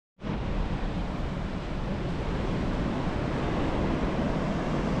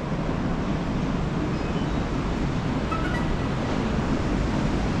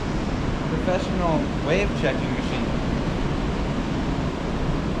wave checking machine.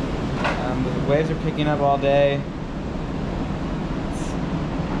 The waves are picking up all day. It's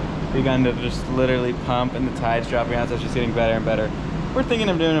begun to just literally pump, and the tide's dropping out, so it's just getting better and better. We're thinking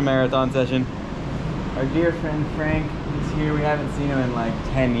of doing a marathon session. Our dear friend Frank is here. We haven't seen him in like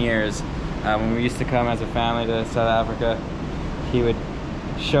 10 years. When we used to come as a family to South Africa, he would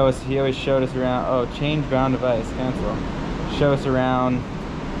show us, he always showed us around. Oh, change ground device, cancel. Show us around,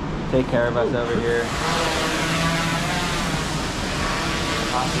 take care of us over here.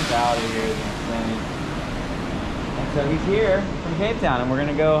 Hospitality here is insane. And so he's here from Cape Town, and we're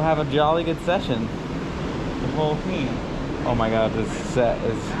gonna go have a jolly good session. The whole team. Oh my God, this set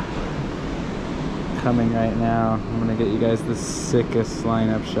is coming right now. I'm gonna get you guys the sickest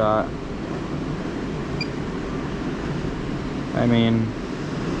lineup shot. I mean,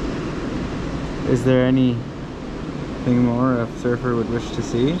 is there anything more a surfer would wish to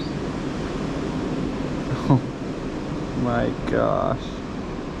see? Oh my gosh.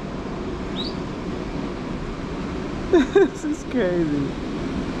 This is crazy.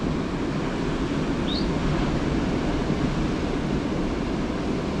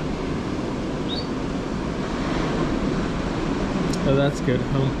 Oh, that's good.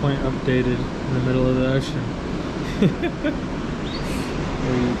 Home point updated in the middle of the ocean.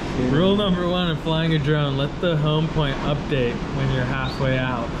 Rule number 1 in flying a drone, let the home point update when you're halfway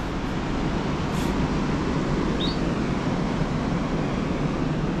out.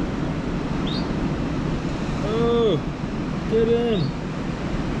 Oh, get in.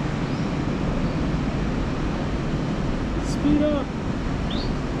 Speed up.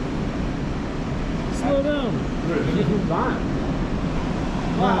 Slow down.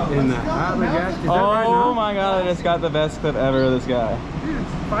 Wow, in the Oh my God, I just got the best clip ever of this guy. Dude,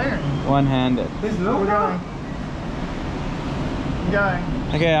 it's firing. One-handed. There's no We're going. I'm going.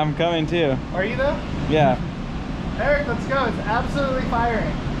 Okay, I'm coming too. Are you though? Yeah. Eric, let's go. It's absolutely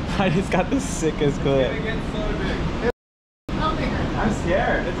firing. I just got the sickest clip. It's gonna get so big. How big? I'm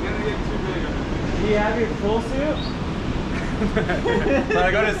scared. It's gonna get too big. Do you have your full suit? But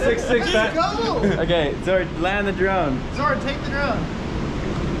I go to 6'6". Let's go! Okay, Zord, land the drone. Zord, take the drone.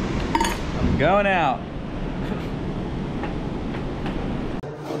 I'm going out.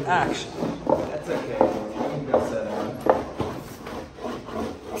 Action. That's okay. You can go set on.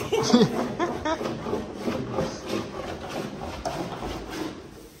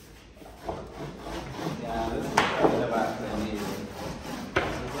 Yeah, this is the back that I needed.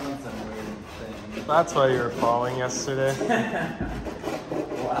 Some weird thing. That's why you were falling yesterday.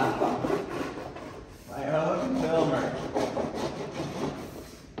 Wow. My own filmer.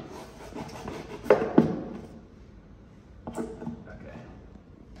 Okay.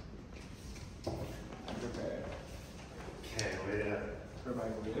 I'm prepared. Okay, wait up. For my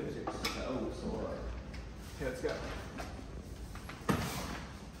ribs are so sore. Okay, let's go.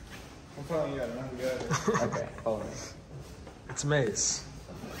 I'm following you. I don't know how to go. Okay, follow me. It's maze.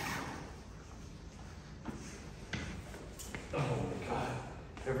 Oh my God.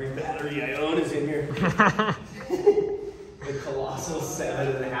 Every battery I own is in here. The colossal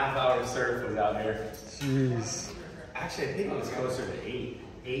 7.5-hour surf was out here. Jeez. Actually, I think it was closer to 8.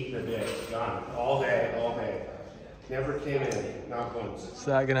 8 in a day. Gone. All day, all day. Never came in, not once. Is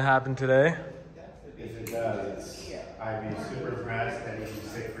that gonna happen today? If it does, I'd be super impressed and he'd be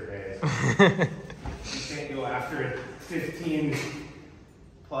sick for days. You can't go after a 15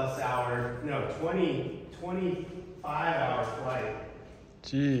 plus hour, no, 25-hour flight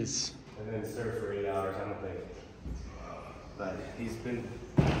Jeez. and then surf for 8 hours, I don't think. But he's been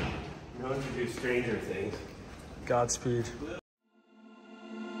known to do stranger things. Godspeed.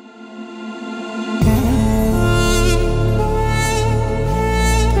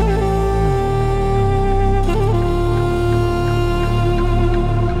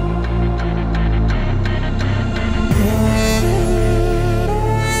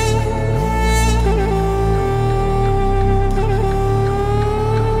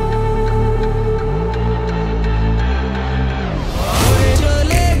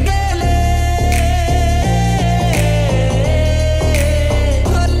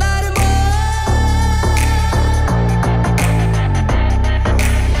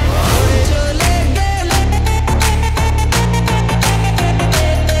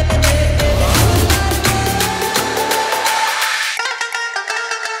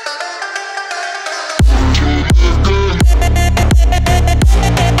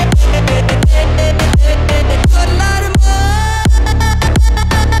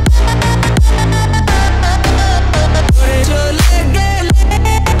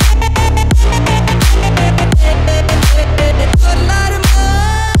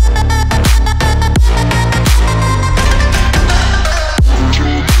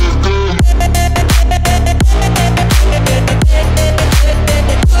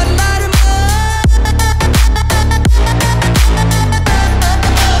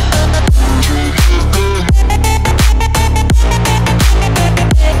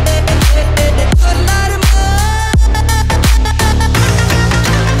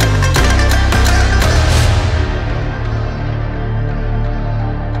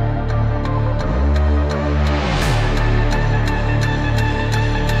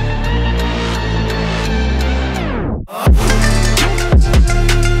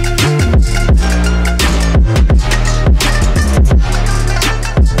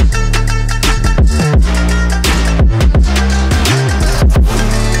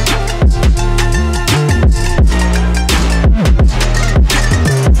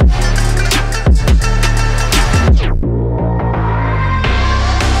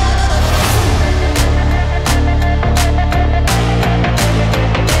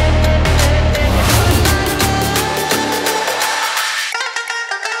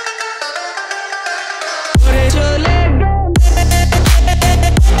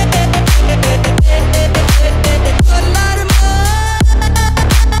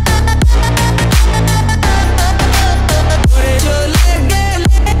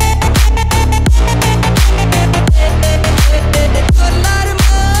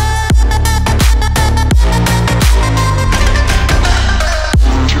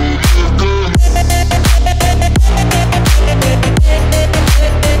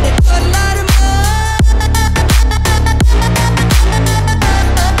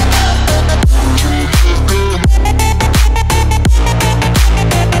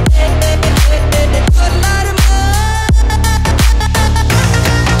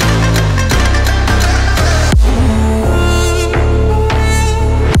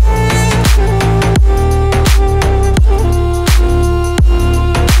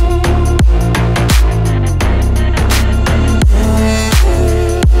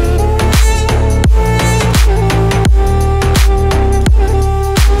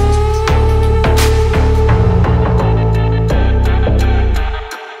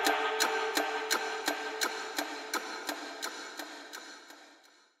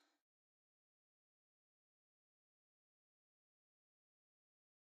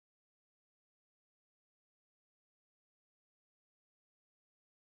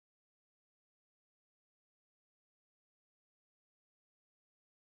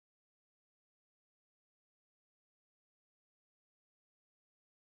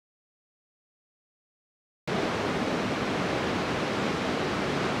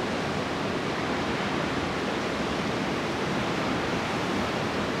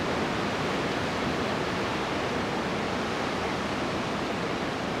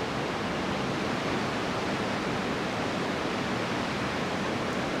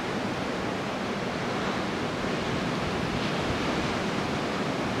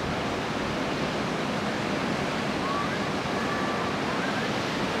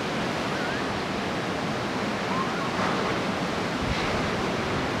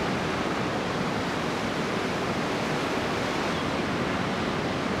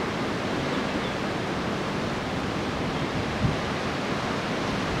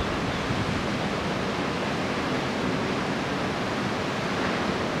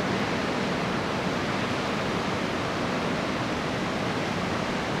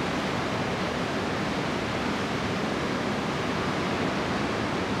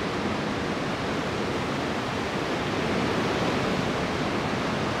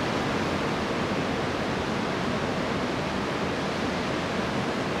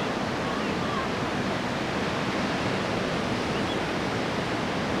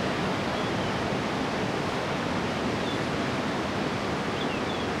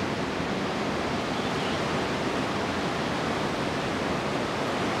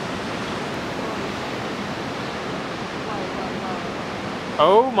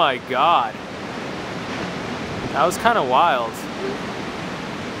 Oh my god. That was kind of wild.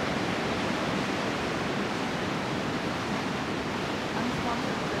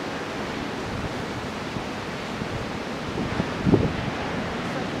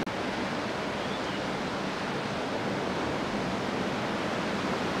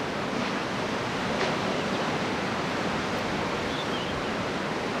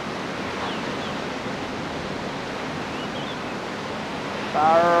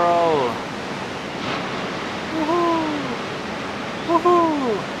 Barrel. Woohoo!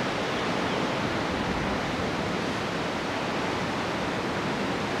 Woohoo!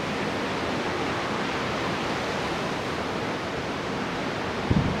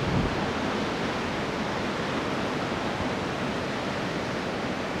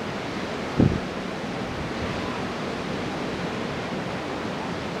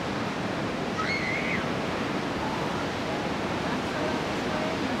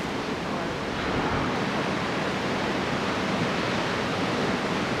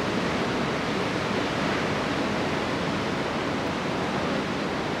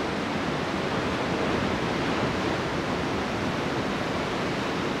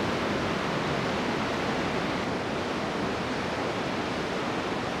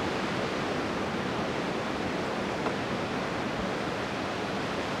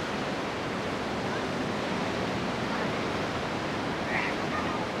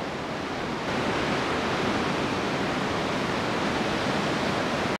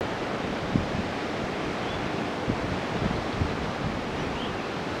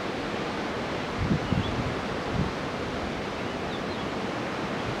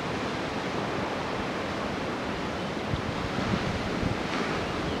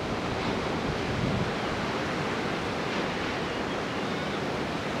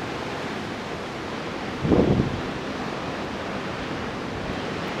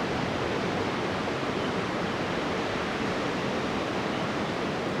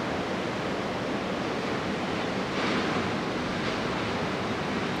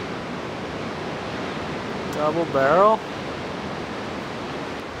 Double barrel.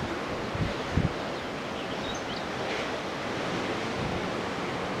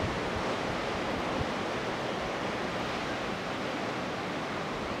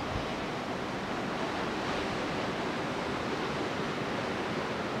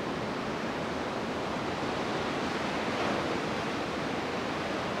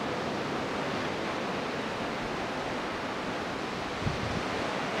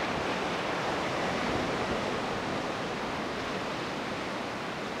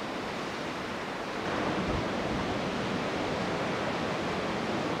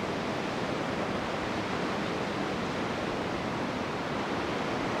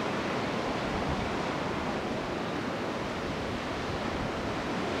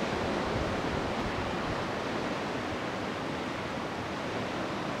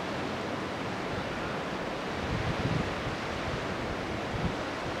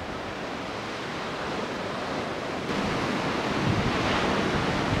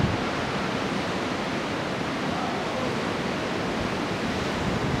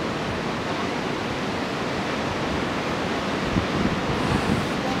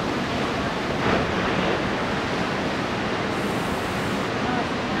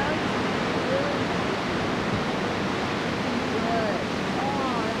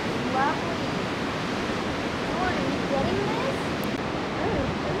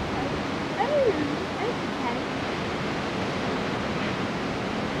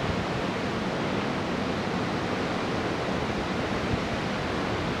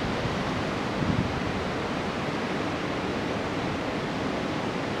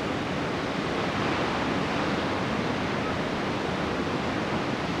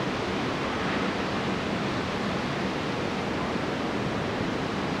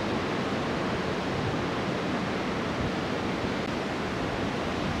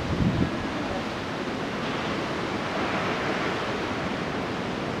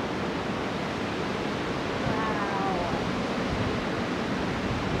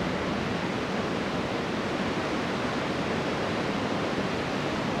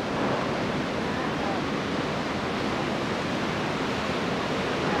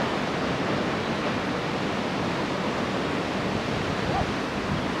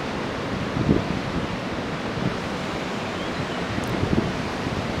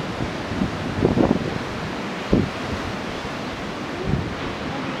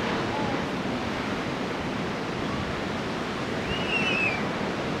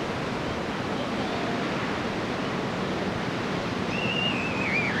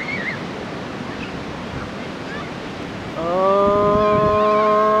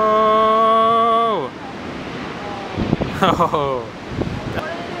 Oh. What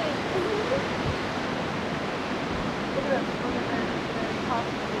are they doing? Look at them. Look at them. They're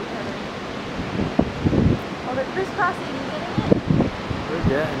talking to each other. Oh, they're crisscrossing. You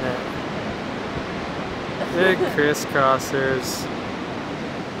getting it? We're getting it. Big crisscrossers.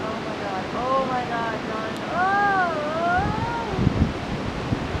 Oh my god. Oh my god, John. Oh!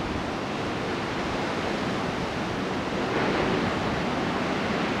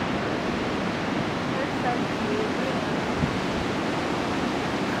 They're so cute.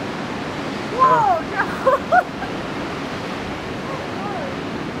 Whoa, no!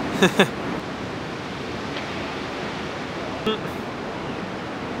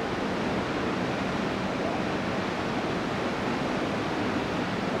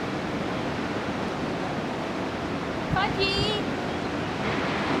 Punchy!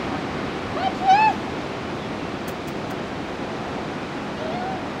 Punchy!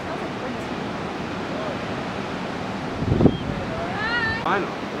 I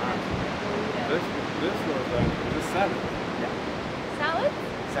know. This was this salad. Salad?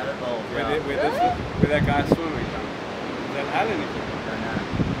 Salad bowl. With that guy swimming. Is that had anything?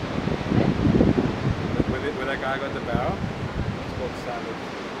 With that guy got the barrel? It's called salad.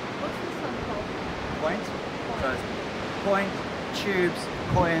 What's this one called? Point. So it's point, tubes,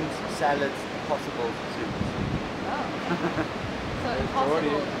 coins, salads, possible soups. Oh. So impossible. Jordy.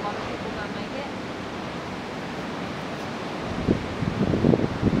 A lot of people don't make it.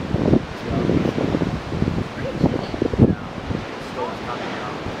 Pretty chilly. Storm's coming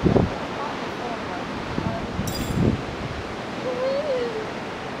out.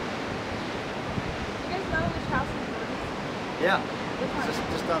 You guys know which house is Jordy's? Yeah. Which one?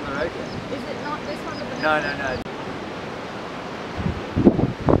 Just down the road here. Is it not this one? But the No, next no, one? no.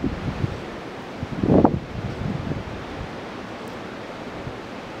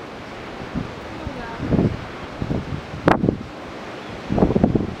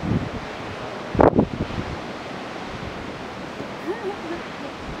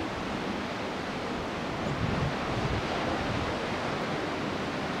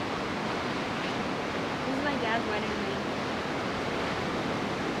 This is my dad's wedding ring.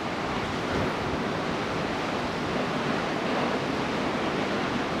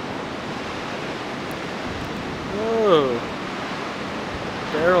 Whoa.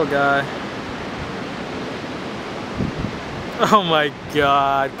 Barrel guy. Oh my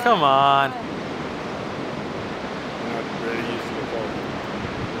god, come on. I'm not really used to the cold.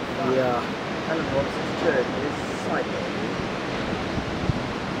 Yeah. Helen Robinson's church is cycle.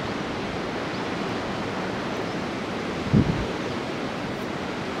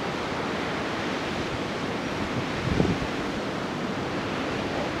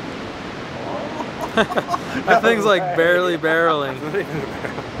 That thing's like barely barreling. It's not even a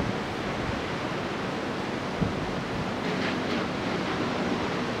barrel.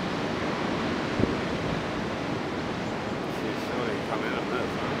 She's surely coming up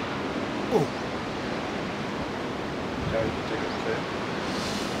this, huh? Oh. Joe, you can take it too.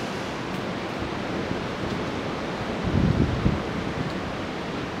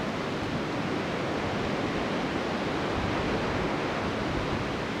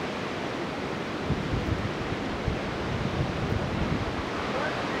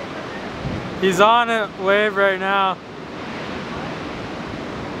 He's on a wave right now.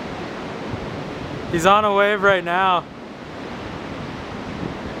 He's on a wave right now.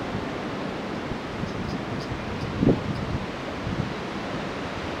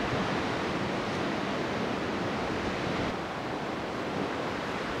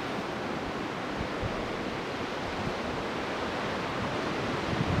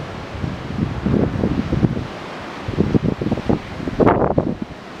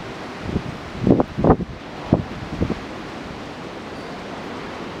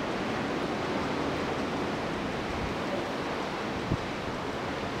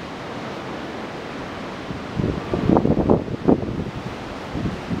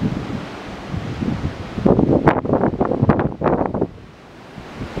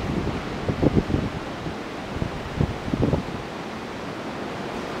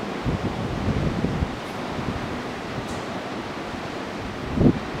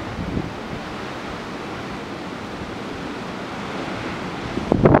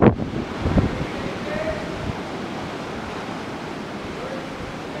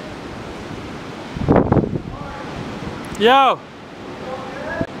 Yo!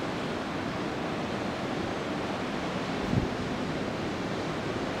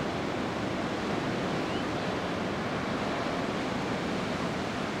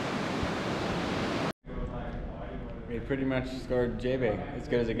 We pretty much scored JB as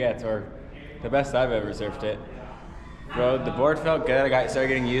good as it gets, or the best I've ever surfed it. rode. The board felt good. Started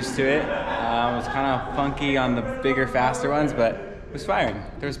getting used to it. It was kind of funky on the bigger, faster ones, but it was firing.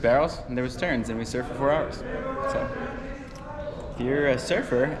 There was barrels and there was turns, and we surfed for 4 hours. So if you're a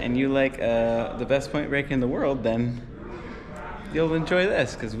surfer and you like the best point break in the world, then you'll enjoy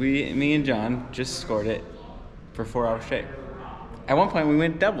this, because me and John just scored it for 4 hours straight. At one point we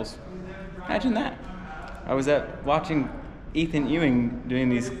went doubles. Imagine that. I was watching Ethan Ewing doing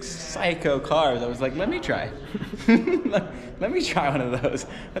these psycho carves. I was like, let me try. let me try one of those.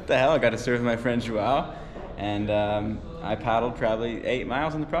 What the hell? I got to surf with my friend Joao, and I paddled probably 8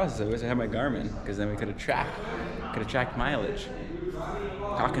 miles in the process. I wish I had my Garmin, because then we could have tracked mileage.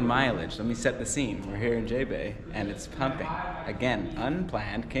 Talking mileage, let me set the scene. We're here in J-Bay, and it's pumping. Again,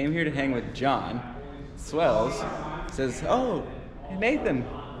 unplanned. Came here to hang with John. Swells. Says, oh, hey Nathan,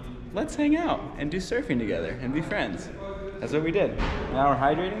 let's hang out and do surfing together and be friends. That's what we did. Now we're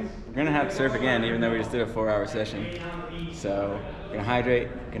hydrating. We're gonna have to surf again, even though we just did a 4-hour session. So we're gonna hydrate,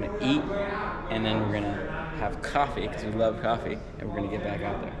 we're gonna eat, and then we're gonna have coffee, because we love coffee, and we're gonna get back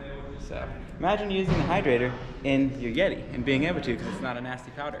out there. So imagine using the hydrator in your Yeti and being able to, because it's not a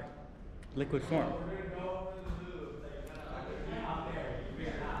nasty powder. Liquid form.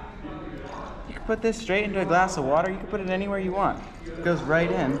 You can put this straight into a glass of water. You can put it anywhere you want. It goes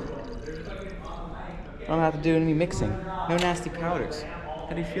right in. Don't have to do any mixing. No nasty powders. How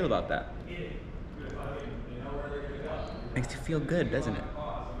do you feel about that? Makes you feel good, doesn't it?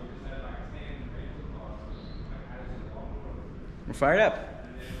 We're fired up.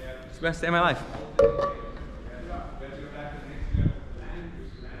 It's the best day of my life.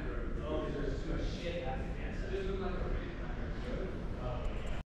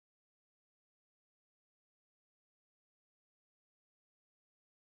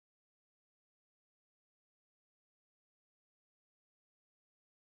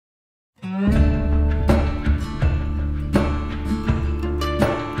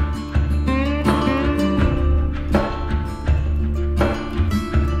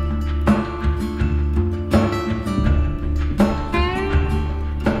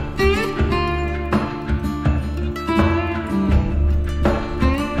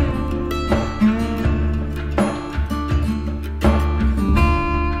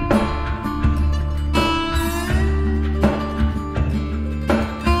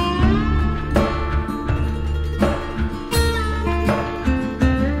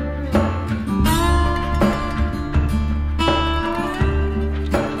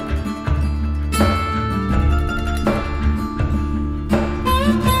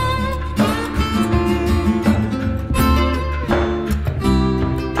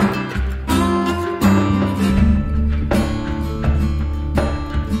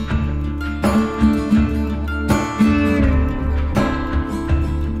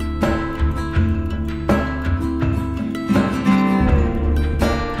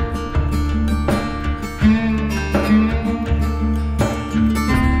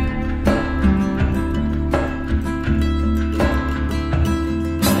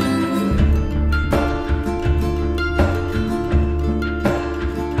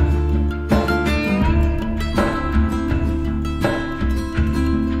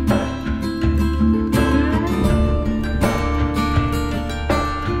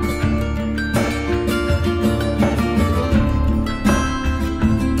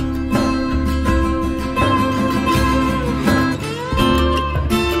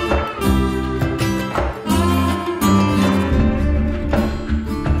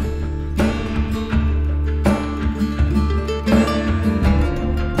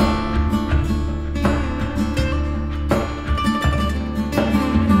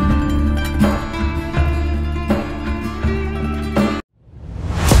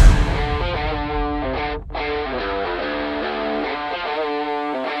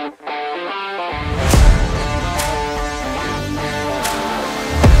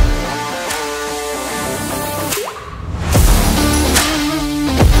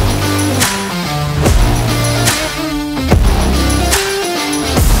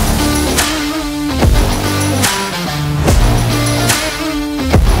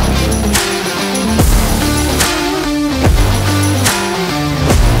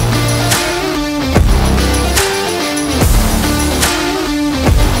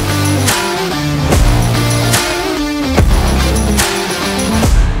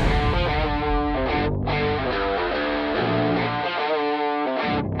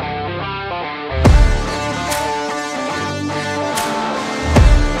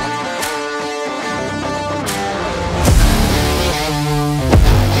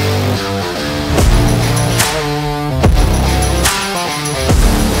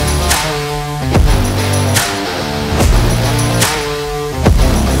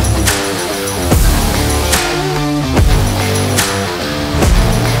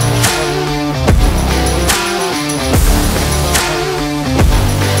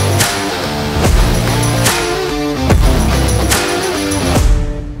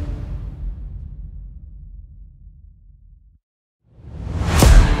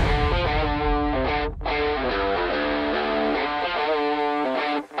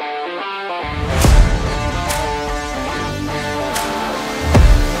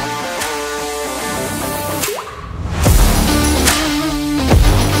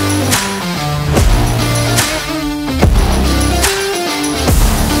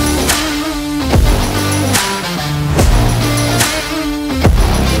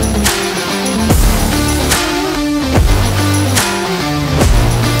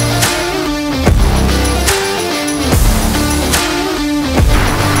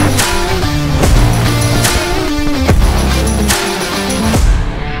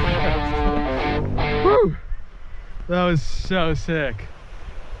 That was so sick.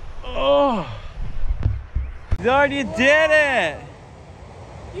 Oh. Jordy, you did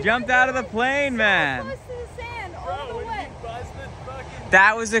it! Jumped out of the plane, man. Close to the sand, all the way.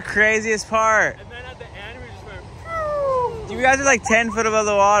 That was the craziest part. And then at the end, we just went. You guys are like 10 foot above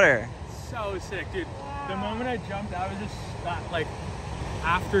the water. So sick, dude. The moment I jumped out, it was just like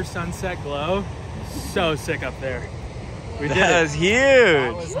after sunset glow. So sick up there. We did That it. was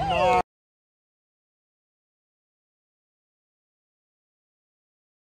huge. That was